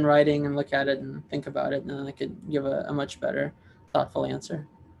have it in writing and look at it and think about it, and then I could give a much better, thoughtful answer.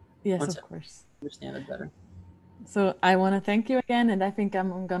 Yes, of course. Understand it better. So I want to thank you again, and I think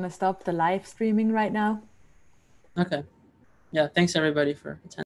I'm going to stop the live streaming right now. Okay. Yeah, thanks everybody for attending.